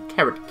liking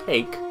carrot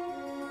cake.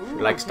 She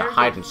likes to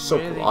hide and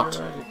soak a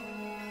lot.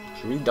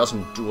 She really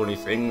doesn't do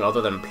anything other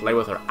than play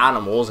with her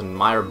animals and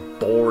admire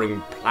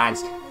boring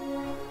plants.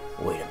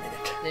 Wait a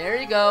minute. There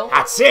you go.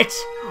 That's it!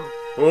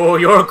 Oh,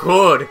 you're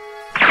good.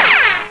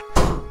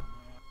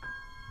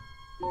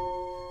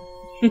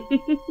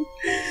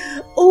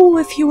 Oh,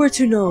 if you were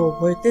to know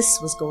where this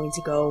was going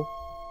to go.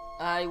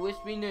 I wish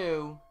we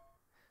knew.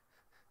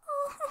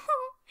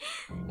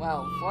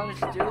 Wow,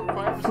 Fluttershy still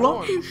crying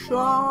for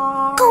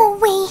storm. Go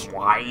away!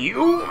 Why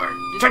you?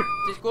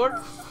 Discord?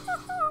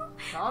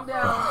 Calm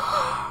down.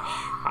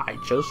 I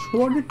just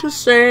wanted to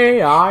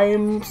say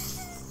I'm...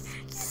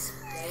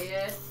 Say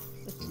it.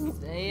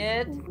 Say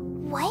it.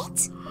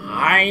 What?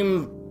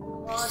 I'm...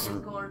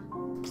 Come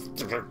on,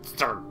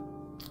 Discord.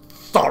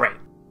 sorry.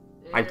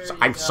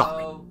 I'm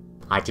sorry.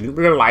 I didn't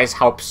realize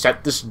how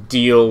upset this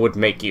deal would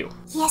make you.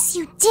 Yes,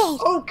 you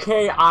did.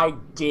 Okay, I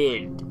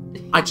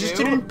did. I just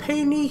didn't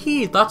pay any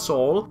heed, that's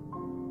all.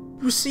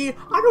 You see,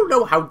 I don't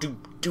know how to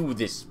do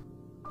this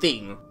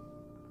thing.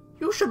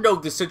 You should know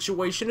this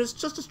situation is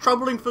just as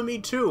troubling for me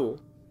too.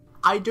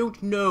 I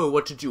don't know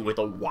what to do with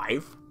a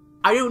wife.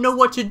 I don't know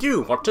what to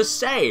do, what to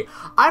say.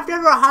 I've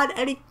never had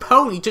any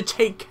pony to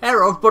take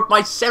care of but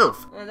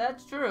myself.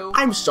 That's true.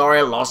 I'm sorry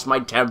I lost my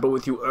temper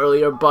with you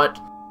earlier, but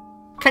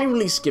can you at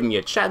least give me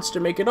a chance to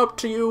make it up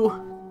to you?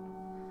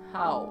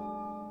 How?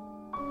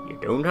 You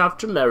don't have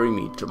to marry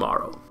me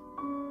tomorrow.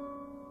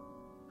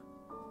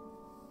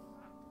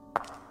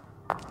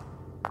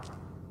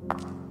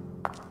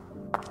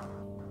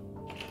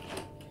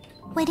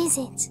 What is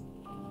it?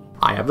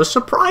 I have a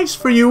surprise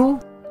for you.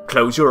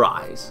 Close your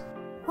eyes.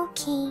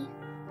 Okay.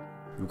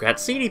 You can't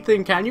see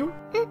anything, can you?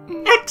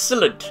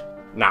 Excellent!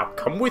 Now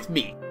come with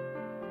me.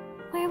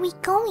 Where are we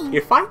going?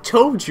 If I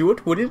told you,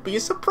 it wouldn't be a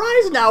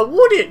surprise now,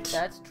 would it?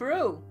 That's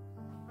true.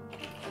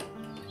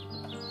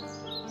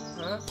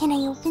 Huh? Can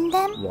I open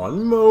them?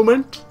 One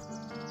moment.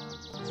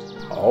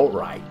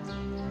 Alright.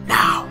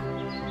 Now.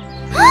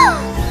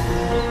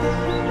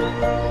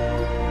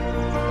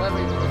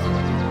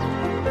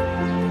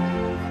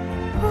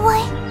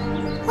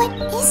 What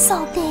is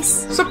all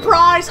this?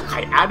 Surprise!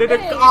 I added a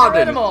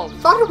garden.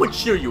 Thought it would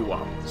cheer you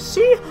up.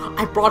 See?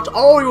 I brought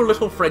all your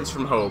little friends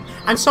from home,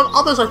 and some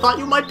others I thought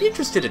you might be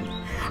interested in.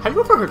 Have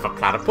you ever heard of a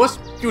platypus?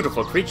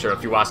 Beautiful creature,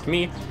 if you ask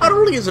me. Not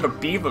only is it a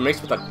beaver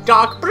mixed with a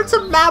duck, but it's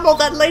a mammal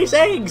that lays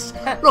eggs.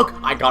 Look,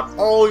 I got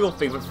all your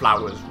favorite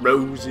flowers.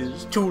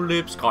 Roses,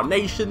 tulips,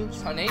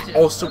 carnations.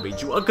 Also made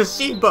you a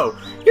gazebo.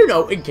 You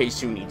know, in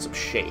case you need some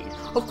shade.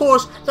 Of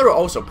course, there are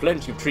also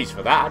plenty of trees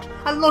for that.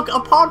 And look, a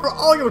pond for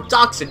all your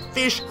ducks and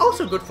fish,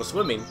 also good for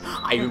swimming.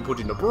 I even put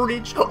in a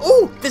bridge.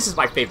 Oh, this is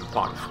my favorite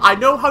part. I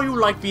know how you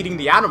like feeding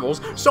the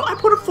animals, so I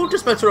put a food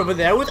dispenser over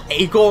there with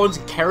acorns,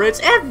 carrots,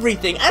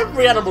 everything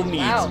every animal needs.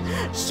 Wow.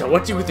 So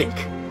what do you think?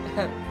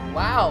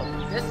 Wow,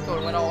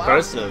 Discord went all out.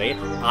 Personally,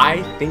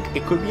 I think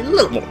it could be a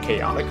little more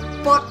chaotic,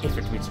 but if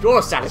it meets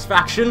your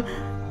satisfaction...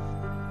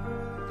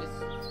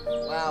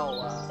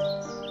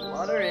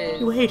 Water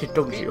is... You hate it,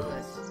 don't you?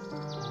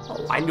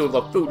 Oh, I knew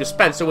the food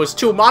dispenser was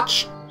too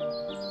much.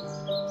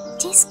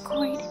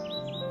 Discord,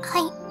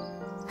 I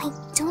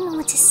don't know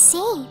what to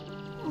say.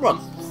 Well,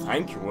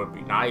 thank you would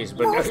be nice,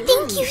 but... Oh,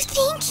 thank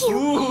you!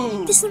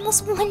 Ooh. This is the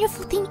most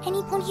wonderful thing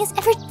any pony has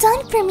ever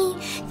done for me.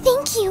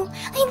 Thank you!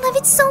 I love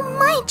it so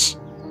much!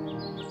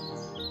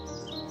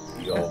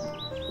 You're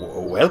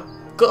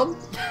welcome.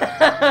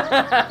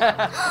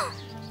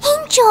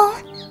 Angel!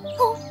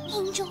 Oh,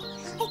 Angel,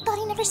 I thought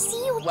I'd never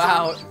see you again.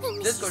 Wow, I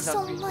miss you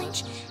so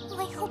much. Well,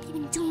 I hope you've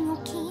been doing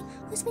okay.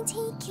 Who's been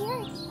taking care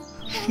of you?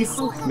 She I'm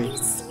so hugged happy me. to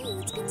see you.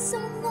 It's been so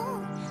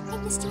long. I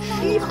missed you.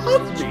 She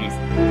hugged me.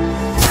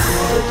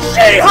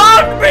 She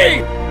hugged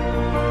me!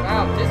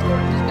 Wow,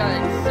 Discord just got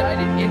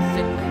excited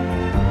instantly.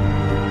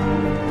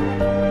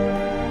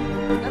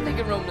 Nothing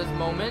can ruin this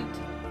moment.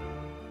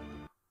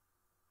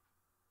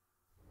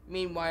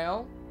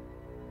 Meanwhile...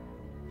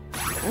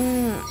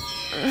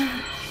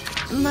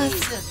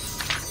 Must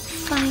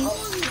find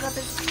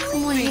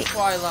way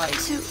Twilight.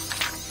 to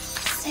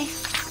save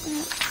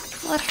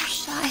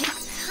Fluttershy.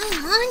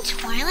 Come on,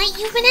 Twilight.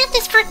 You've been at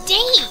this for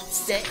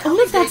days. All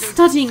of that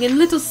studying and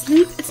little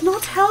sleep, it's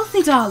not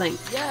healthy, darling.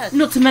 Yes.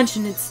 Not to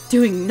mention it's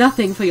doing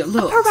nothing for your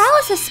looks.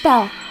 Paralysis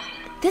spell.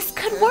 This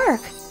could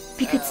work.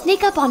 We could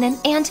sneak up on him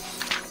and...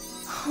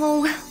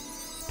 Oh,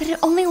 but it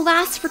only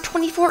lasts for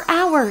 24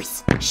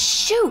 hours.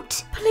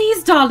 Shoot!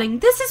 Please, darling,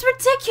 this is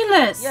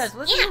ridiculous. Yes,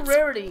 listen to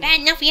Rarity. Bad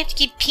enough we have to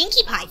get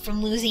Pinkie Pie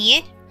from losing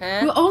it.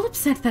 Huh? We're all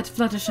upset that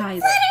Fluttershy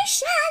is...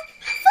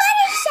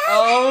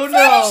 Oh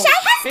no!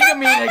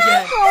 Piggamine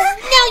again. Oh,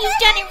 now you've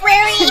done it,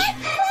 Rarity.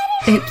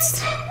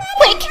 It's...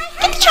 Quick,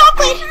 get the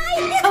chocolate.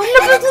 Oh,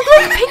 look,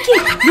 Pinkie!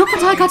 Look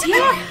what I got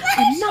here!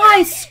 A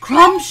nice,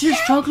 scrumptious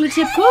chocolate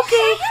chip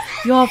cookie!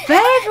 Your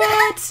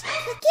favorite!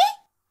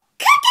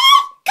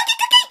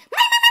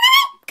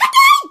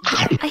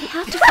 I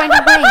have to find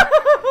a way.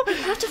 I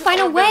have to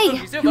find a way.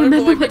 You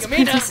remember what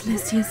Princess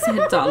Celestia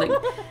said, darling.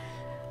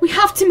 We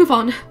have to move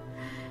on.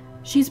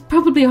 She's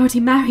probably already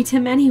married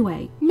him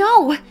anyway.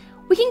 No,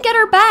 we can get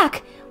her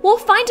back. We'll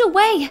find a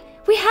way.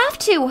 We have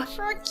to.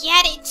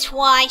 Forget it,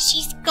 Twi.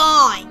 She's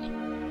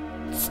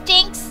gone. It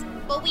stinks,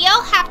 but we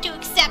all have to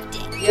accept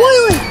it.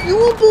 Twilight, you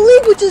won't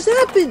believe what just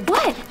happened.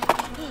 What?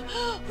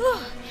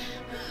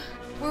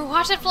 We're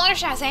watching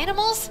Fluttershy's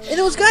animals, And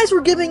those guys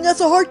were giving us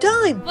a hard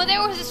time. but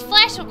there was this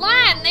flash of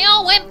light and they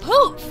all went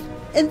poof.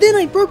 And then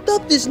I broke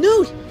up this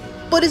note.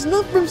 But it's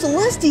not from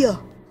Celestia.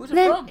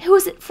 Then who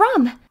is it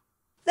from?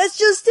 That's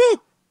just it.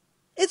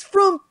 It's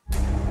from...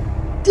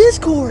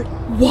 Discord.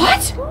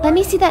 What? Let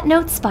me see that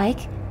note,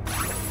 Spike.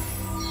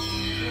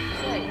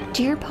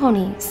 Dear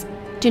ponies,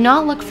 do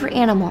not look for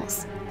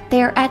animals.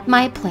 They are at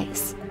my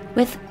place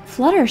with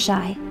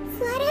Fluttershy.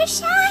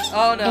 Fluttershy?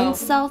 Oh no.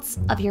 Insults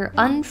of your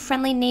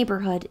unfriendly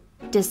neighborhood,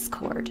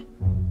 Discord.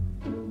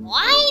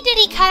 Why did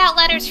he cut out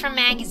letters from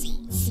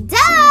magazines?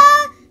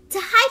 Duh! To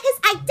hide his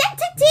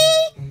identity!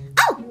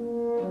 Oh!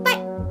 But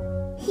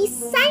he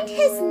signed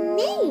his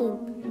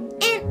name.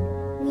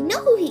 And we know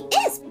who he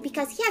is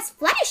because he has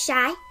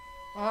Fluttershy.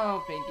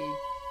 Oh, Pinkie.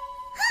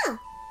 Huh.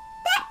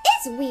 That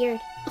is weird.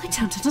 I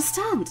don't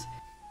understand.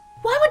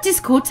 Why would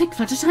Discord take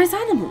Fluttershy's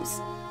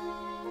animals?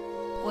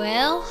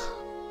 Well,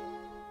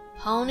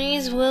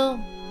 ponies will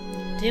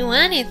do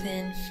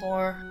anything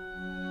for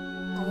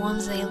the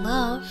ones they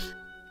love.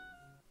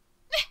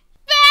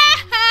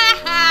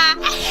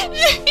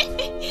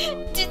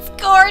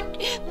 Discord,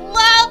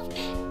 love,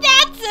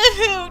 that's a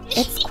hoot.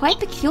 It's quite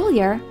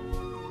peculiar.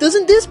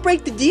 Doesn't this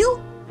break the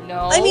deal?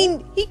 No. I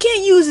mean, he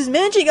can't use his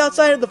magic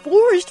outside of the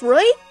forest,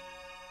 right?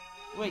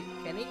 Wait,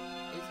 can he? Is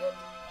it?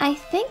 I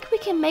think we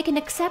can make an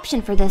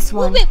exception for this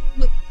one. Wait,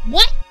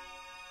 what?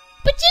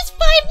 But just 5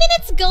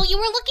 minutes ago you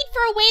were looking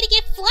for a way to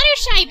get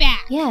Fluttershy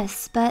back.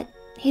 Yes, but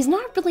he's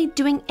not really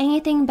doing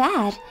anything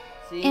bad.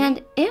 See?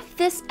 And if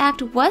this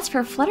act was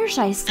for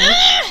Fluttershy's sake...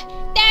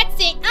 That's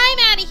it, I'm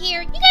out of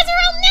here. You guys are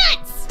all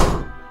nuts.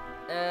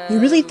 You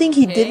really think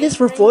he did this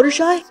for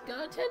Fluttershy?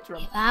 Got a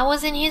tantrum. If I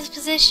was in his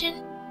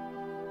position,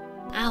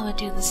 I would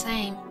do the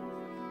same.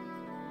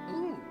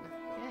 Ooh,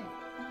 okay.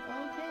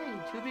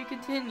 Okay, to be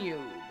continued.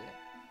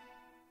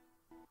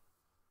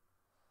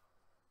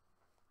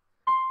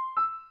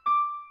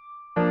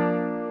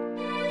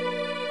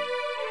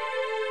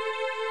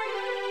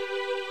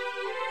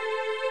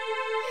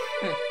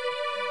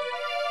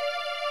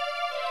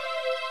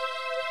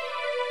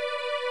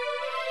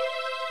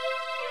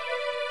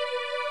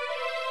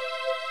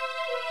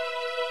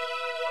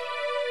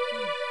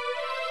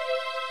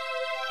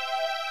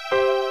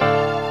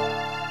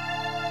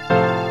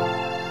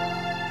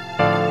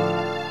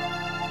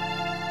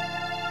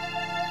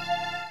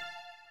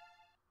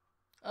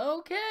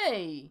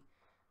 Okay.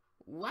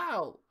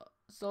 Wow.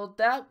 So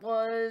that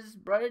was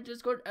Brighter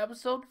Discord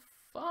episode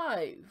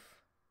 5.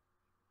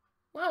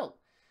 Well,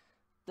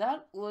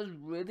 that was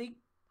really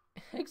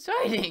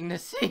exciting to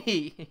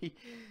see.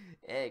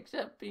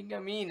 Except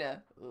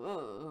Pinkamena.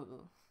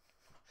 Ugh.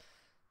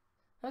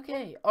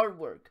 Okay,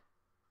 artwork.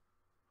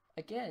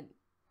 Again,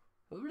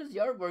 whoever does the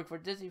artwork for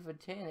Disney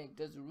Botanic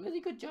does a really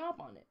good job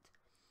on it.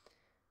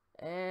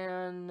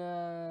 And,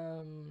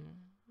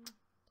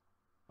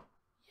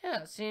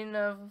 yeah, seeing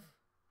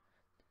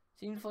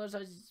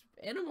Fluttershy's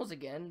animals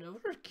again,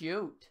 those were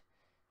cute.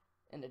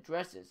 And the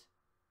dresses.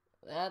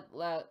 The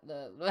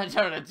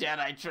Return of the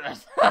Jedi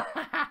dress.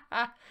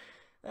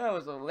 That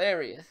was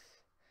hilarious.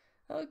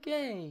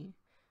 Okay.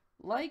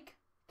 Like,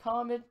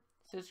 comment,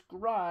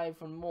 subscribe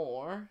for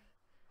more.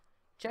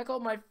 Check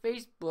out my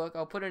Facebook.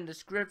 I'll put it in the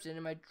description.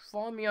 And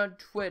follow me on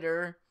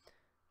Twitter.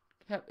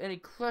 Have any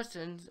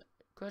questions?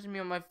 Question me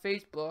on my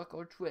Facebook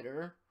or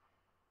Twitter.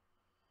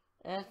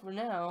 And for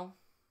now,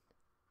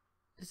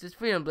 this is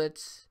Freedom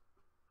Blitz.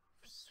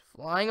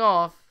 Flying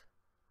off.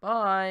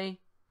 Bye.